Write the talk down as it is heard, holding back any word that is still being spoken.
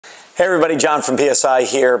Hey everybody, John from PSI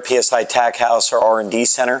here, PSI Tack House, our R&D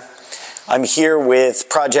center. I'm here with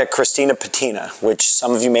Project Christina Patina, which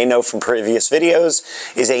some of you may know from previous videos,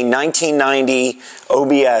 is a 1990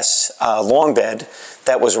 OBS long bed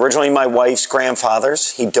that was originally my wife's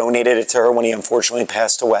grandfather's. He donated it to her when he unfortunately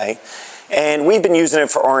passed away. And we've been using it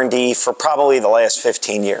for R&D for probably the last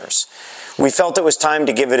 15 years. We felt it was time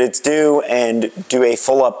to give it its due and do a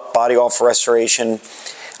full-up body-off restoration.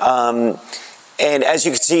 And as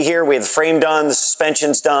you can see here, we have the frame done, the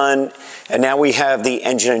suspension's done, and now we have the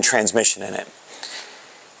engine and transmission in it.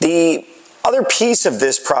 The other piece of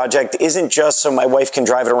this project isn't just so my wife can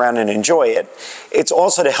drive it around and enjoy it, it's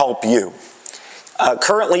also to help you.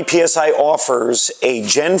 Currently, PSI offers a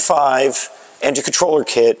Gen 5 engine controller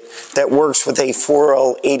kit that works with a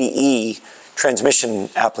 4L80E transmission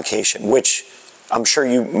application, which I'm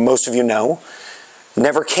sure most of you know,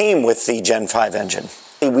 never came with the Gen 5 engine.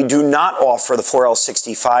 We do not offer the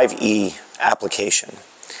 4L65E application.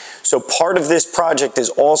 So part of this project is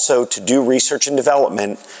also to do research and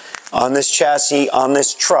development on this chassis, on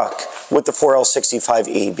this truck, with the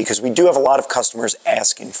 4L65E, because we do have a lot of customers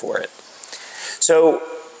asking for it. So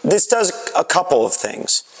this does a couple of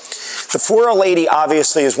things. The 4L80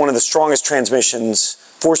 obviously is one of the strongest transmissions,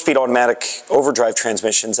 4-speed automatic overdrive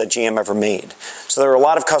transmissions that GM ever made. So there are a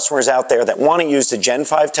lot of customers out there that want to use the Gen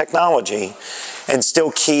 5 technology and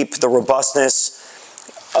still keep the robustness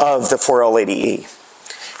of the 4L80E.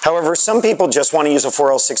 However, some people just want to use a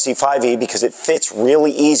 4L65E because it fits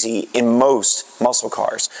really easy in most muscle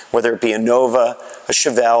cars, whether it be a Nova, a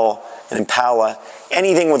Chevelle, an Impala,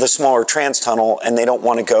 anything with a smaller trans tunnel, and they don't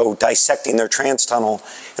want to go dissecting their trans tunnel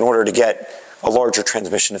in order to get a larger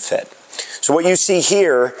transmission to fit. So what you see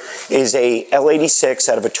here is a L86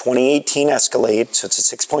 out of a 2018 Escalade, so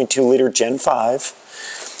it's a 6.2 liter Gen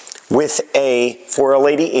 5 with a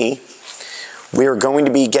 4L80E. We are going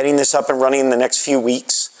to be getting this up and running in the next few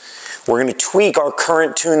weeks. We're going to tweak our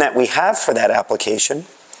current tune that we have for that application.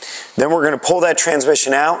 Then we're going to pull that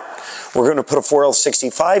transmission out. We're going to put a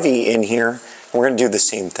 4L65E in here, and we're going to do the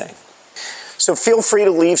same thing. So feel free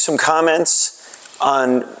to leave some comments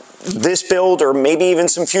on this build or maybe even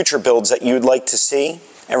some future builds that you'd like to see.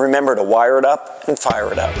 And remember to wire it up and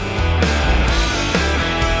fire it up.